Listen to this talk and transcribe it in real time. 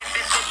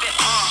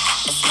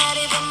not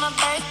even my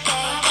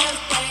birthday.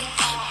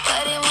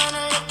 But it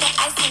wanna lick the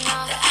icing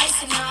off.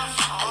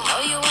 I know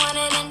you want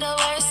it in the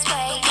worst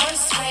way.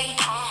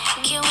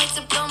 Can't wait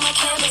to blow my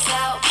candles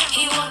out.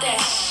 He want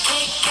that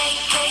cake, cake,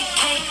 cake,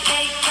 cake,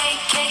 cake,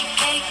 cake,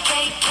 cake,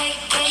 cake,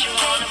 cake, cake,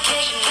 cake,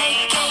 cake,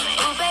 cake,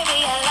 cake. Ooh, baby,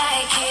 I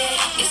like it.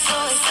 You're so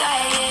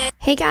excited.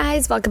 Hey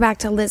guys, welcome back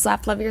to Liz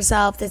Laugh Love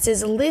Yourself. This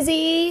is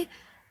Lizzie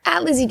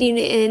at Lizzie D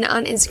Newton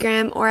on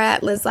Instagram or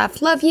at Liz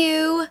Laugh Love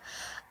You.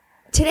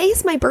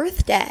 Today's my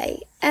birthday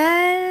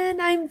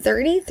and I'm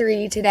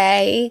 33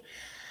 today.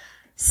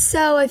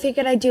 So I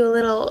figured I'd do a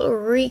little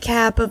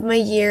recap of my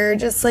year,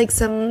 just like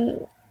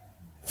some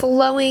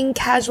flowing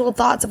casual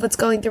thoughts of what's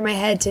going through my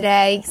head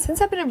today.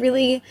 Since I'm in a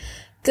really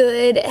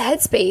good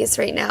headspace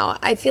right now,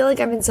 I feel like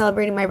I've been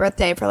celebrating my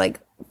birthday for like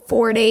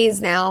 4 days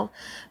now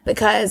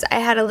because I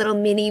had a little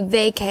mini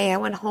vacay. I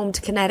went home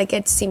to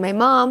Connecticut to see my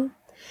mom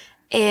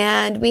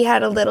and we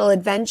had a little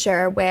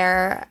adventure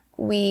where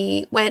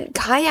we went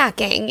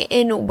kayaking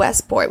in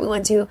Westport. We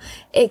went to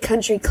a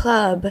country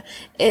club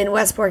in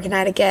Westport,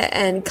 Connecticut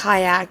and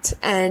kayaked,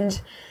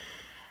 and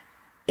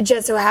it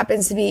just so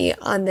happens to be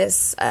on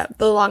this,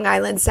 the Long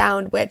Island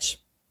Sound, which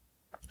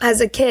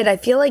as a kid, I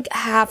feel like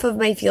half of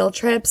my field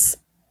trips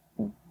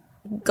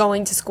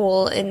going to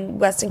school in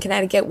Weston,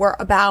 Connecticut were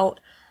about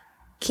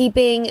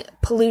keeping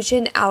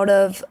pollution out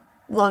of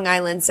Long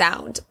Island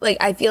Sound. Like,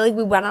 I feel like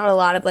we went on a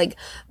lot of like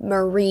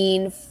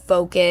marine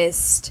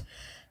focused,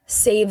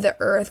 save the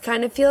earth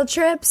kind of field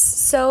trips.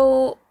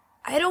 So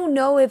I don't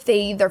know if they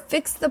either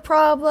fixed the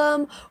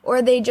problem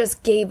or they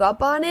just gave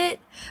up on it.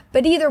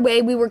 But either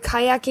way, we were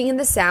kayaking in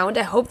the Sound.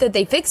 I hope that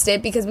they fixed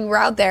it because we were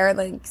out there,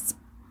 like,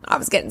 I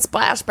was getting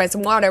splashed by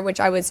some water, which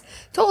I was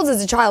told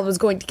as a child was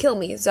going to kill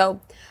me.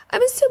 So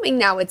I'm assuming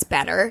now it's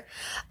better.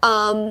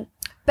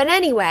 But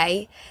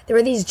anyway, there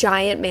were these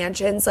giant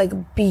mansions, like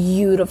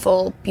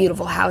beautiful,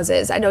 beautiful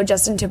houses. I know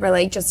Justin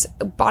Timberlake just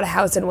bought a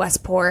house in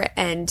Westport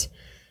and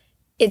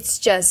it's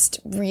just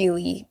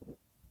really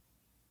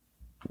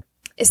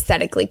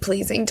aesthetically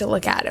pleasing to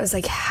look at. I was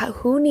like,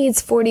 who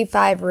needs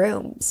 45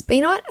 rooms? But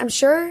you know what? I'm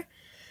sure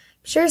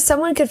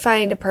someone could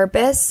find a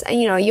purpose.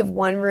 And, you know, you have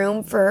one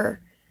room for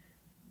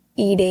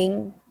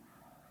eating,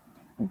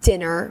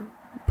 dinner,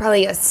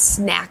 probably a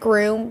snack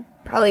room,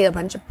 probably a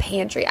bunch of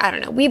pantry. I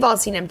don't know. We've all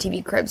seen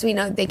MTV Cribs. We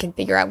know they can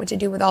figure out what to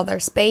do with all their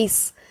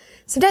space.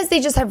 Sometimes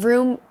they just have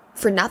room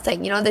for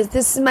nothing. You know,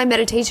 this is my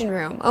meditation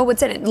room. Oh,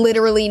 what's in it?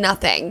 Literally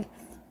nothing.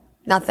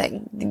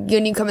 Nothing.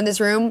 When you come in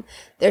this room,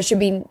 there should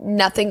be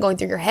nothing going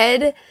through your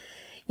head.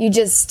 You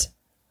just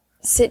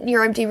sit in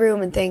your empty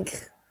room and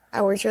think,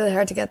 I worked really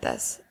hard to get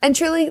this. And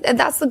truly,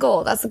 that's the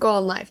goal. That's the goal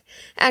in life.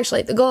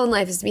 Actually, the goal in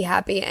life is to be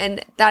happy.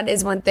 And that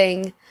is one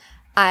thing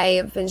I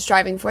have been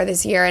striving for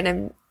this year.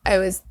 And I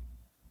was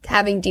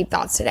having deep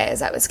thoughts today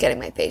as I was getting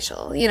my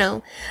facial, you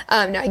know.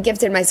 No, I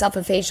gifted myself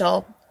a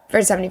facial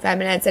for 75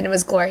 minutes and it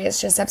was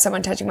glorious just to have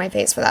someone touching my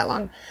face for that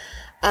long.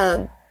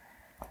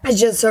 It's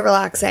just so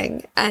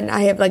relaxing, and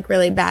I have like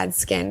really bad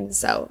skin,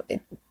 so it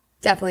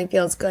definitely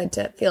feels good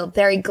to feel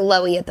very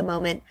glowy at the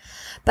moment.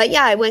 But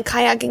yeah, I went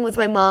kayaking with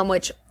my mom,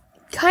 which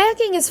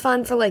kayaking is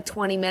fun for like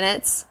 20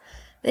 minutes.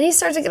 Then you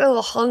start to get a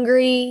little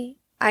hungry.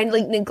 I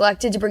like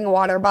neglected to bring a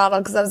water bottle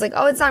because I was like,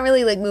 oh, it's not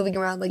really like moving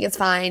around, like it's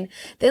fine.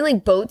 Then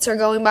like boats are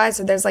going by,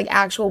 so there's like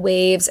actual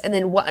waves, and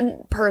then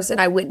one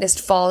person I witnessed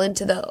fall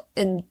into the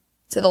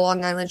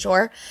Long Island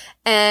shore.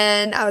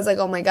 And I was like,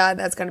 oh my God,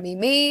 that's going to be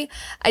me.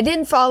 I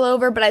didn't fall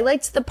over, but I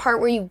liked the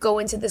part where you go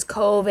into this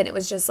cove and it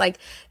was just like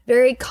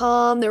very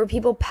calm. There were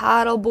people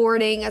paddle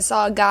boarding. I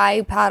saw a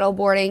guy paddle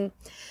boarding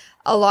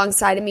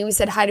alongside of me. We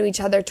said hi to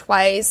each other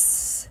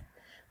twice,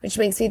 which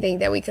makes me think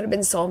that we could have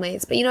been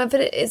soulmates. But you know,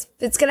 if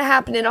it's going to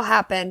happen, it'll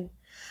happen.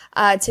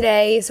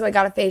 Today, so I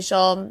got a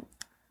facial.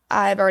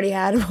 I've already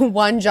had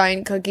one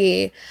giant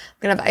cookie. I'm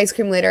going to have ice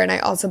cream later, and I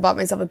also bought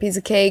myself a piece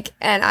of cake,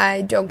 and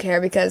I don't care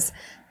because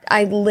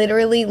I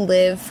literally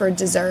live for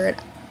dessert.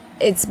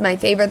 It's my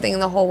favorite thing in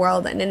the whole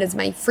world, and it is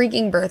my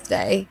freaking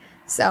birthday,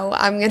 so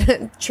I'm going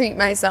to treat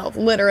myself,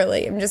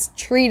 literally. I'm just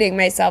treating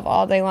myself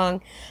all day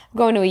long. I'm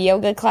going to a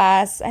yoga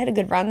class. I had a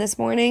good run this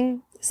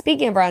morning.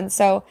 Speaking of runs,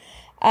 so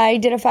I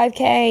did a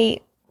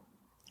 5K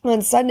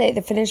on Sunday,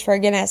 the finish for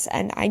Guinness,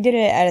 and I did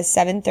it at a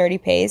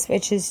 7:30 pace,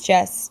 which is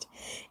just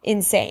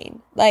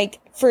insane, like,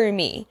 for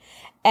me.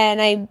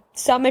 And I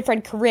saw my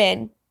friend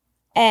Corinne,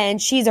 and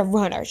she's a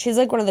runner. She's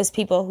like one of those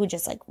people who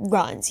just like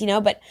runs, you know,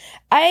 but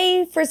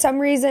I, for some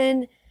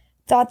reason,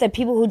 thought that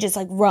people who just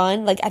like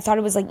run, like, I thought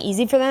it was like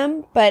easy for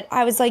them, but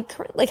I was like,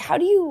 how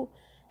do you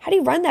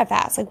run that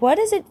fast? Like, what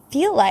does it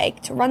feel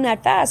like to run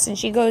that fast? And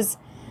she goes,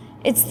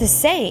 it's the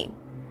same.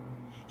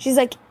 She's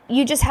like,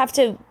 you just have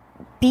to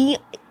be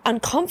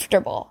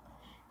uncomfortable.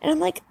 And I'm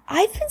like,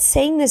 I've been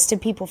saying this to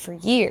people for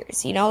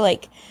years, you know,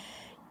 like,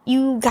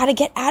 you got to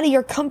get out of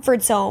your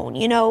comfort zone.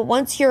 You know,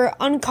 once you're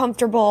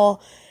uncomfortable,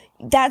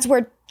 that's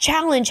where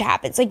challenge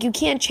happens. Like, you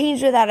can't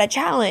change without a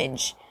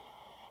challenge.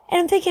 And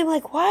I'm thinking,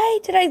 like, why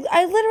did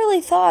I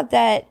literally thought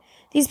that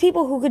these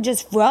people who could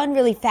just run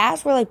really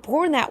fast were like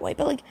born that way,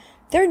 but like,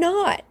 they're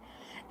not.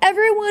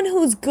 Everyone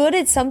who's good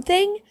at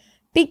something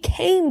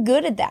became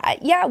good at that.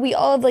 Yeah, we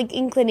all have like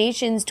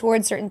inclinations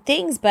towards certain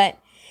things, but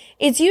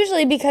it's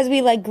usually because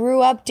we like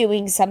grew up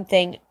doing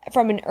something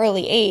from an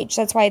early age.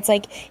 That's why it's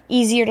like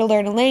easier to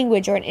learn a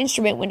language or an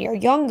instrument when you're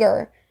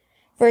younger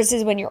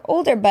versus when you're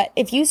older. But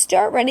if you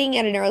start running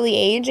at an early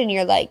age and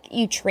you're like,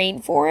 you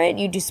train for it,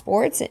 you do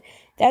sports,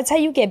 that's how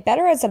you get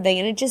better at something.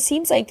 And it just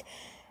seems like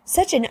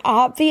such an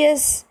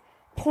obvious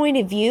point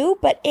of view,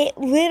 but it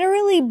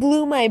literally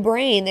blew my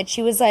brain that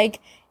she was like,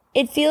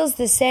 it feels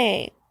the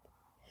same.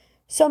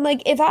 So I'm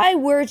like, if I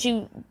were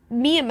to,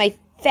 me at my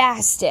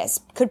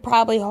fastest could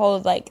probably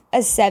hold like a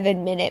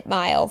 7-minute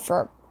mile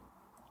for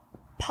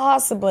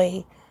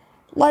possibly,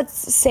 let's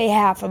say,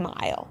 half a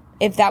mile,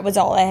 if that was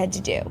all I had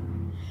to do.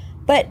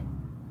 But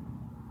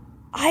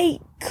I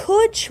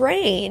could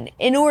train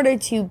in order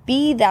to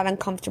be that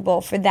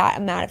uncomfortable for that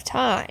amount of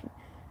time.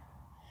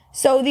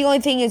 So the only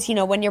thing is,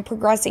 when you're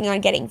progressing on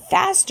getting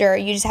faster,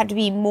 you just have to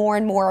be more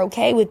and more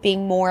okay with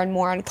being more and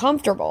more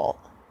uncomfortable.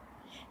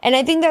 And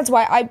I think that's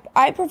why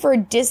I prefer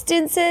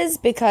distances,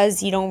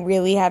 because you don't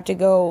really have to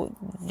go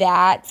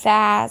that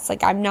fast.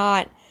 Like, I'm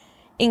not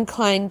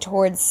inclined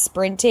towards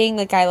sprinting.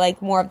 Like, I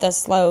like more of the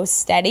slow,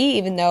 steady,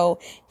 even though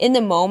in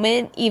the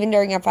moment, even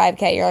during a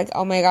 5K, you're like,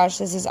 oh my gosh,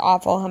 this is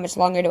awful. How much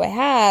longer do I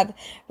have?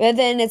 But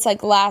then it's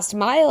like last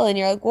mile and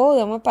you're like, whoa,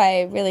 that went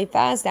by really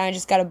fast. Now I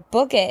just got to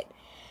book it.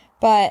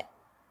 But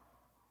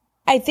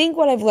I think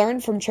what I've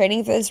learned from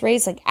training for this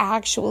race, like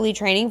actually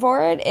training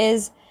for it,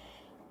 is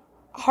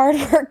hard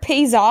work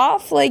pays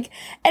off. Like,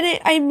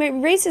 and my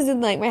race is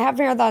in like, my half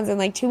marathon's in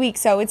like 2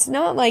 weeks, so it's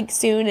not like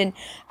soon, and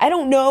I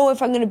don't know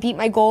if I'm going to beat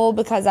my goal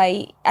because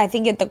I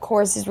think the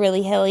course is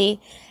really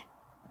hilly,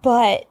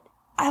 but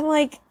I'm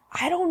like,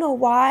 I don't know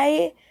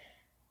why.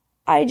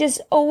 I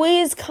just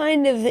always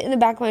kind of in the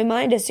back of my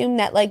mind assumed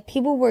that like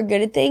people were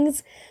good at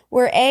things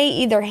were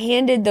either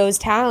handed those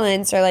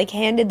talents or like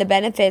handed the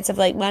benefits of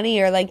like money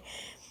or like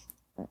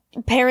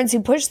parents who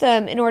push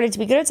them in order to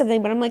be good at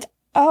something. But I'm like,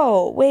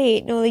 oh,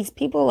 wait, no, these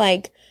people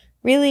like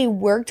really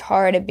worked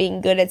hard at being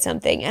good at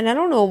something. And I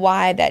don't know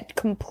why that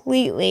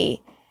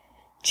completely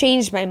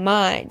changed my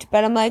mind.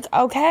 But I'm like,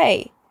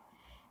 okay,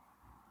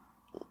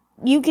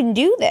 you can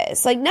do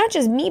this. Like, not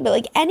just me, but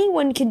like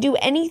anyone can do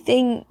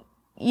anything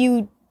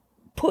you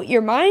put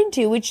your mind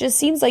to, which just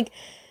seems like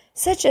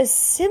such a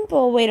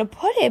simple way to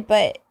put it,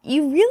 but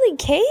you really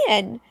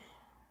can.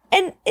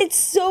 And it's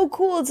so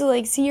cool to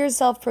like see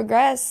yourself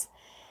progress.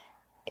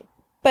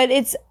 But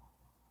it's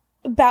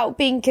about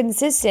being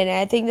consistent. And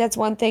I think that's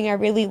one thing I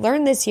really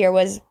learned this year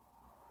was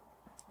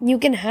you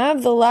can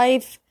have the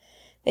life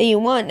that you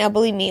want. Now,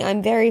 believe me,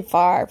 I'm very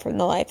far from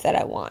the life that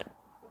I want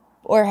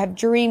or have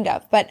dreamed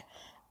of, but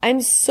I'm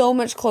so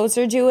much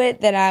closer to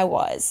it than I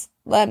was.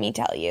 Let me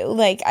tell you.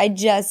 Like,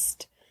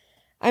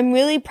 I'm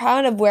really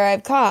proud of where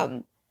I've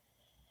come.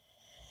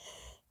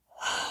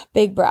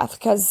 Big breath,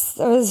 because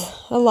there was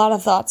a lot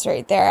of thoughts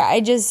right there.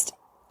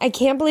 I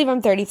can't believe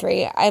I'm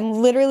 33. I'm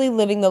literally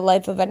living the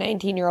life of a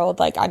 19-year-old.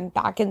 Like, I'm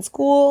back in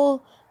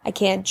school. I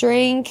can't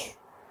drink.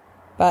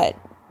 But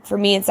for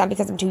me, it's not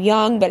because I'm too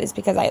young, but it's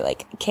because I,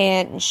 like,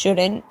 can't and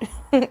shouldn't.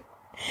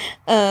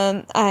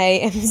 I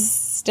am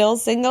still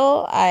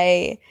single.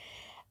 I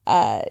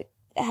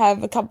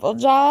have a couple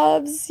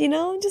jobs,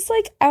 just,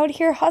 like, out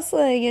here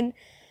hustling. And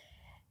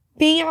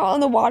being out on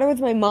the water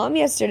with my mom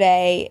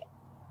yesterday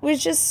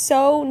was just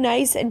so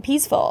nice and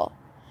peaceful.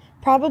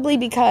 Probably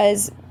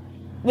because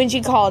when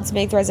she called to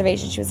make the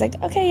reservation, she was like,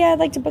 okay, yeah, I'd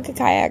like to book a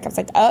kayak. I was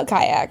like, a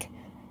kayak?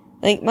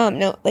 Like, Mom,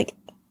 no, like,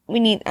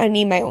 I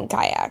need my own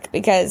kayak.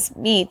 Because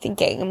me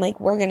thinking, I'm like,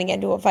 we're going to get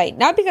into a fight.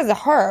 Not because of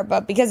her,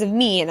 but because of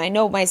me. And I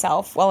know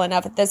myself well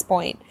enough at this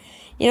point.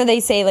 They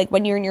say, like,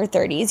 when you're in your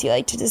 30s, you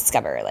like to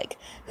discover, like,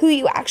 who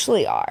you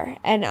actually are.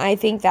 And I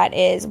think that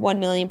is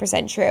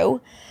 1,000,000% true.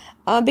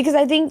 Because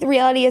I think the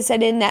reality has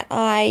set in that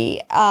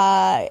I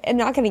am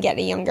not going to get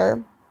any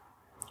younger.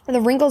 The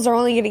wrinkles are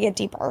only going to get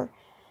deeper.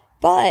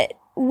 But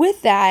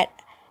with that,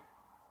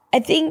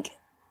 I think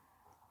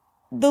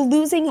the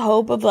losing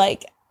hope of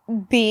like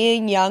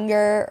being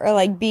younger or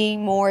like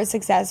being more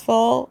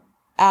successful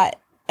at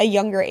a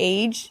younger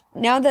age,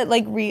 now that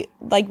like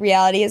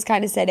reality has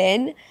kind of set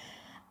in,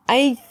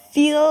 I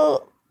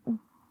feel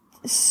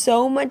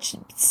so much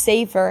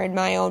safer in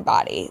my own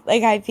body.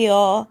 Like, I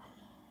feel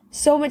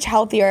so much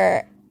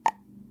healthier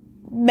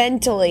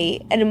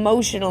mentally and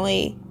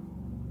emotionally.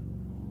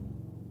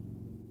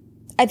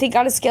 I think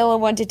on a scale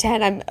of 1 to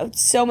 10, I'm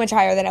so much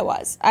higher than I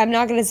was. I'm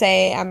not going to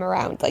say I'm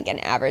around like an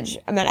average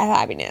amount of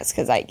happiness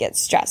because I get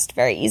stressed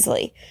very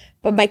easily.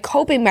 But my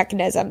coping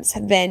mechanisms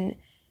have been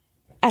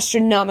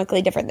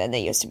astronomically different than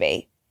they used to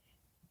be.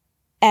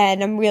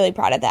 And I'm really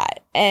proud of that.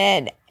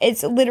 And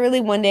it's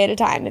literally one day at a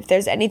time. If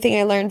there's anything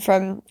I learned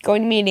from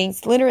going to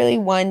meetings, literally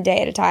one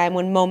day at a time,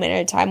 1 moment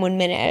at a time, 1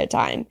 minute at a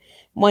time,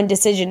 one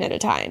decision at a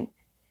time.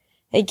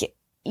 Like,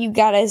 you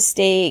gotta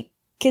stay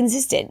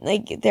consistent.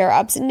 Like, there are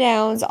ups and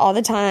downs all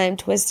the time,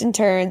 twists and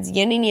turns,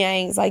 yin and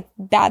yangs. Like,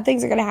 bad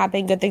things are gonna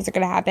happen, good things are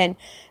gonna happen.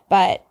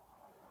 But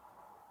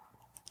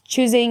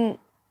choosing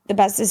the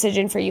best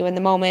decision for you in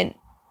the moment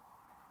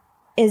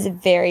is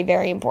very,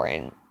 very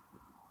important.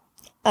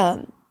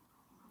 Yeah,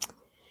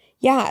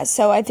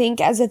 so I think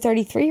as a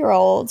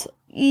 33-year-old,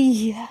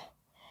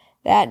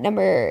 that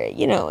number,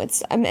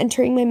 I'm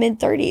entering my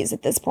mid-30s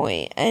at this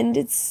point, and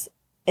it's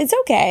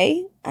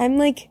okay. I'm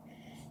like,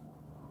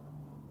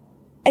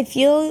 I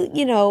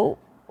feel,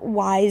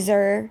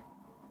 wiser,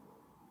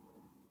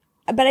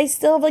 but I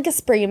still have like a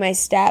spring in my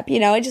step,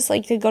 I just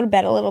like to go to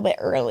bed a little bit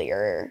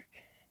earlier.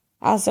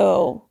 I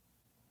also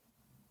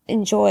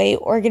enjoy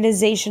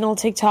organizational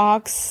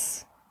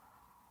TikToks.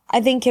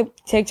 I think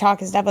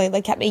TikTok has definitely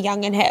like kept me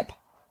young and hip.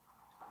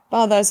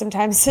 Although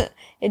sometimes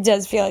it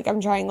does feel like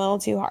I'm trying a little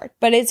too hard,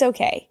 but it's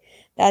okay.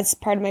 That's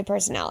part of my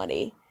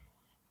personality.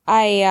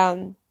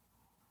 When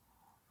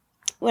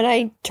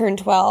I turned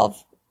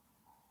 12,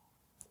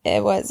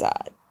 it was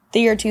the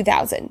year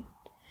 2000,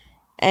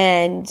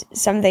 and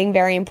something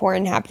very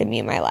important happened to me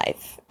in my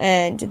life,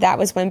 and that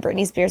was when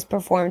Britney Spears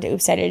performed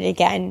 "Oops, I Did It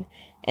Again"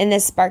 in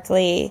this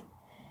sparkly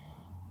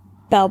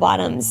bell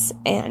bottoms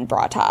and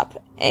bra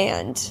top,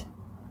 and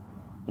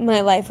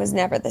my life was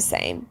never the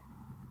same.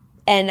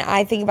 And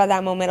I think about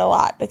that moment a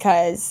lot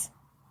because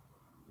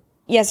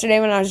yesterday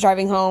when I was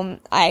driving home,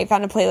 I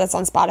found a playlist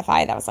on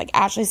Spotify that was like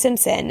Ashley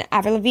Simpson,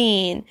 Avril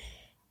Lavigne,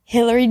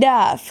 Hilary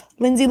Duff,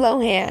 Lindsay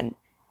Lohan,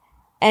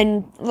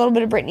 and a little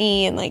bit of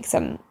Britney and like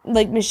some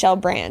like Michelle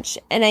Branch.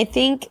 And I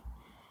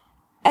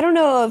don't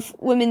know if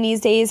women these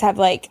days have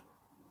like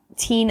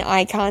teen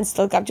icons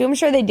to look up to. I'm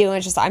sure they do.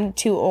 It's just I'm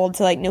too old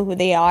to like know who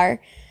they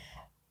are.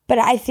 But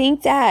I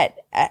think that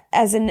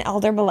as an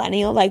elder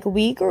millennial, like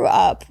we grew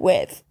up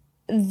with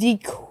the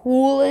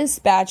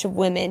coolest batch of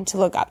women to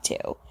look up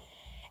to.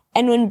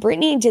 And when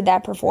Britney did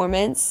that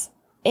performance,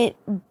 it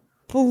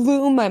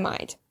blew my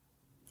mind.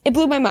 It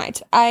blew my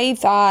mind. I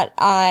thought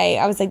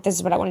I was like, this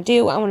is what I want to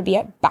do. I want to be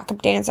a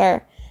backup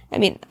dancer. I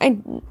mean,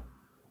 in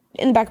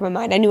the back of my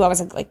mind, I knew I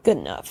wasn't like good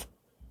enough.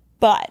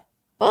 But,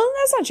 well,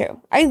 that's not true.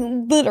 I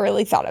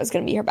literally thought I was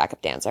going to be her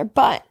backup dancer.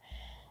 But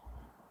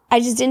I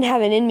just didn't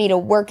have it in me to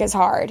work as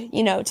hard,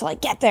 to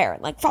like get there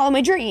and like follow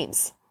my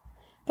dreams.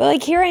 But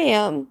like here I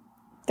am,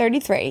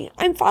 33.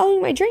 I'm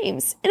following my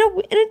dreams in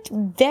a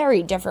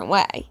very different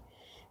way.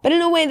 But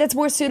in a way that's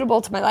more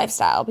suitable to my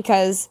lifestyle,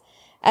 because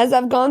as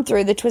I've gone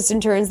through the twists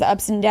and turns, the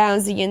ups and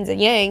downs, the yins and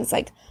yangs,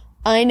 like,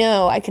 I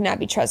know I could not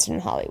be trusted in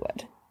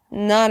Hollywood.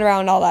 Not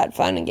around all that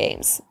fun and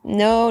games.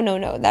 No.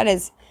 That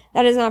is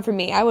not for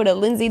me. I would have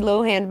Lindsay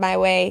Lohan'd my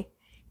way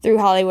through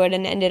Hollywood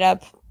and ended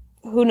up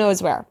who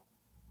knows where.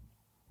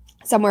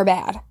 Somewhere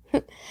bad.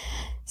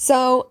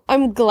 So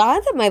I'm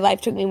glad that my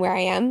life took me where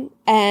I am,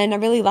 and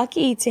I'm really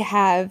lucky to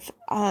have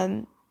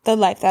the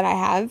life that I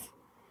have.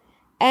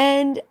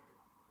 And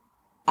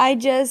I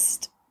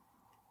just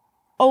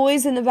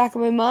always in the back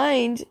of my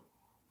mind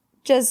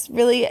just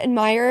really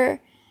admire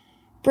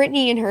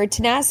Britney and her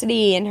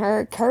tenacity and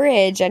her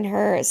courage and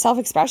her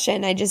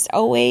self-expression. I just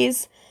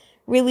always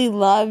really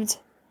loved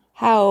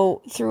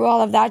how through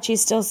all of that she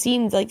still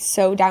seemed like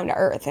so down to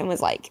earth and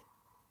was like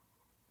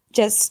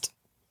just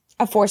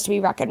a force to be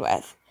reckoned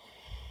with.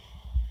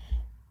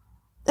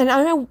 And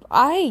I know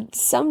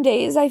some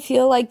days I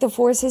feel like the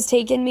force has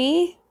taken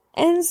me,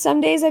 and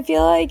some days I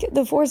feel like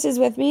the force is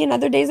with me, and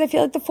other days I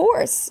feel like the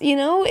force,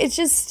 it's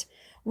just,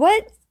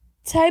 what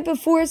type of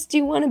force do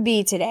you want to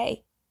be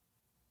today?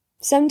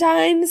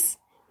 Sometimes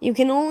you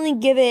can only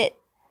give it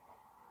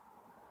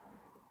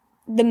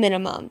the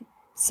minimum.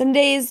 Some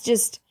days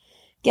just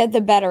get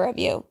the better of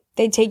you.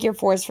 They take your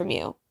force from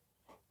you.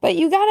 But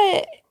you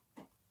gotta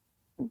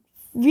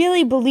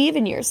really believe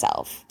in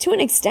yourself to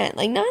an extent,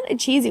 like not a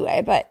cheesy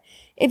way, but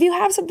if you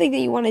have something that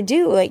you want to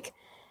do, like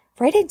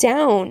write it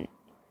down.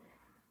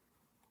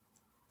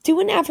 Do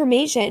an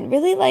affirmation.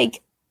 Really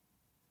like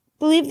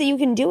believe that you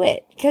can do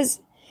it, because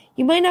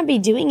you might not be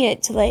doing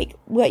it to like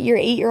what your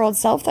 8-year-old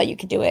self thought you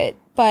could do it,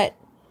 but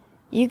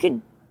you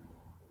could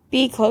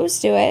be close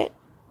to it.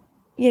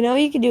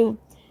 You could do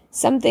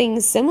something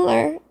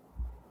similar.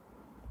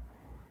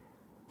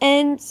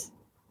 And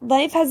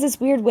life has this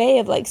weird way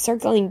of like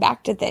circling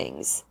back to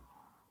things.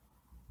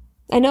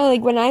 I know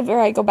like whenever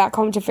I go back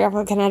home to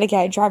Fairfield, Connecticut,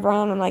 I drive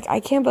around, I'm like, I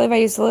can't believe I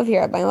used to live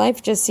here. My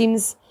life just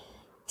seems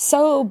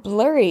so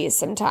blurry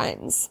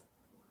sometimes.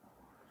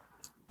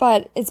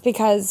 But it's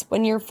because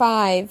when you're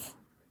 5,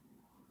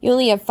 you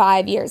only have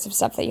 5 years of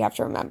stuff that you have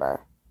to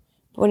remember.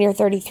 But when you're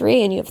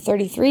 33 and you have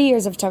 33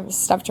 years of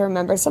stuff to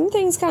remember, some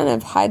things kind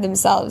of hide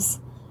themselves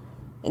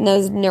in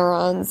those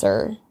neurons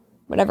or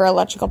whatever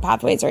electrical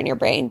pathways are in your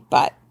brain.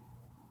 But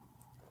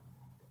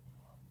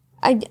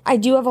I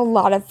do have a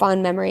lot of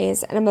fond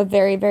memories, and I'm a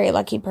very, very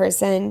lucky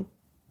person.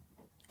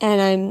 And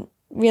I'm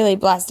really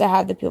blessed to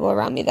have the people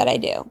around me that I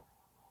do.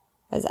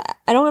 Because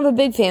I don't have a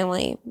big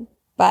family,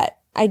 but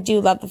I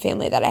do love the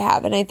family that I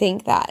have. And I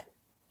think that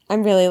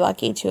I'm really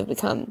lucky to have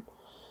become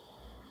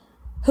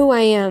who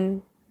I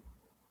am,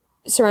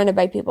 surrounded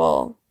by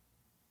people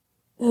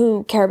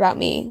who care about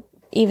me,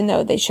 even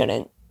though they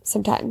shouldn't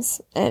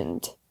sometimes.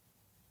 And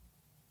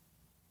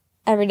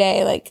every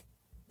day, like,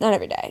 not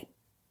every day,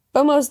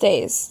 but most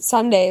days,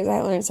 some days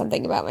I learn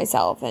something about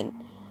myself, and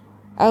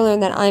I learn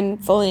that I'm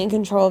fully in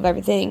control of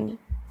everything.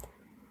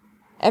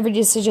 every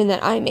decision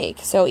that I make.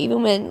 So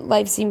even when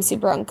life seems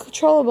super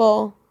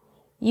uncontrollable,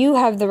 you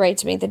have the right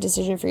to make the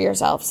decision for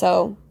yourself.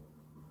 So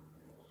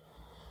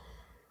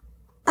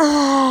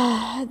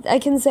I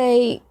can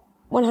say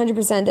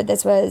 100% that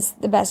this was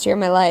the best year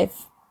of my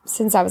life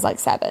since I was like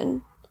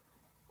 7.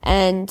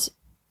 And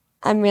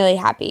I'm really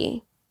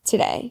happy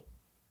today.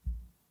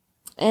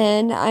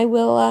 And I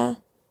will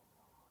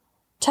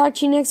talk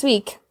to you next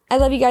week. I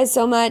love you guys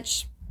so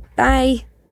much. Bye.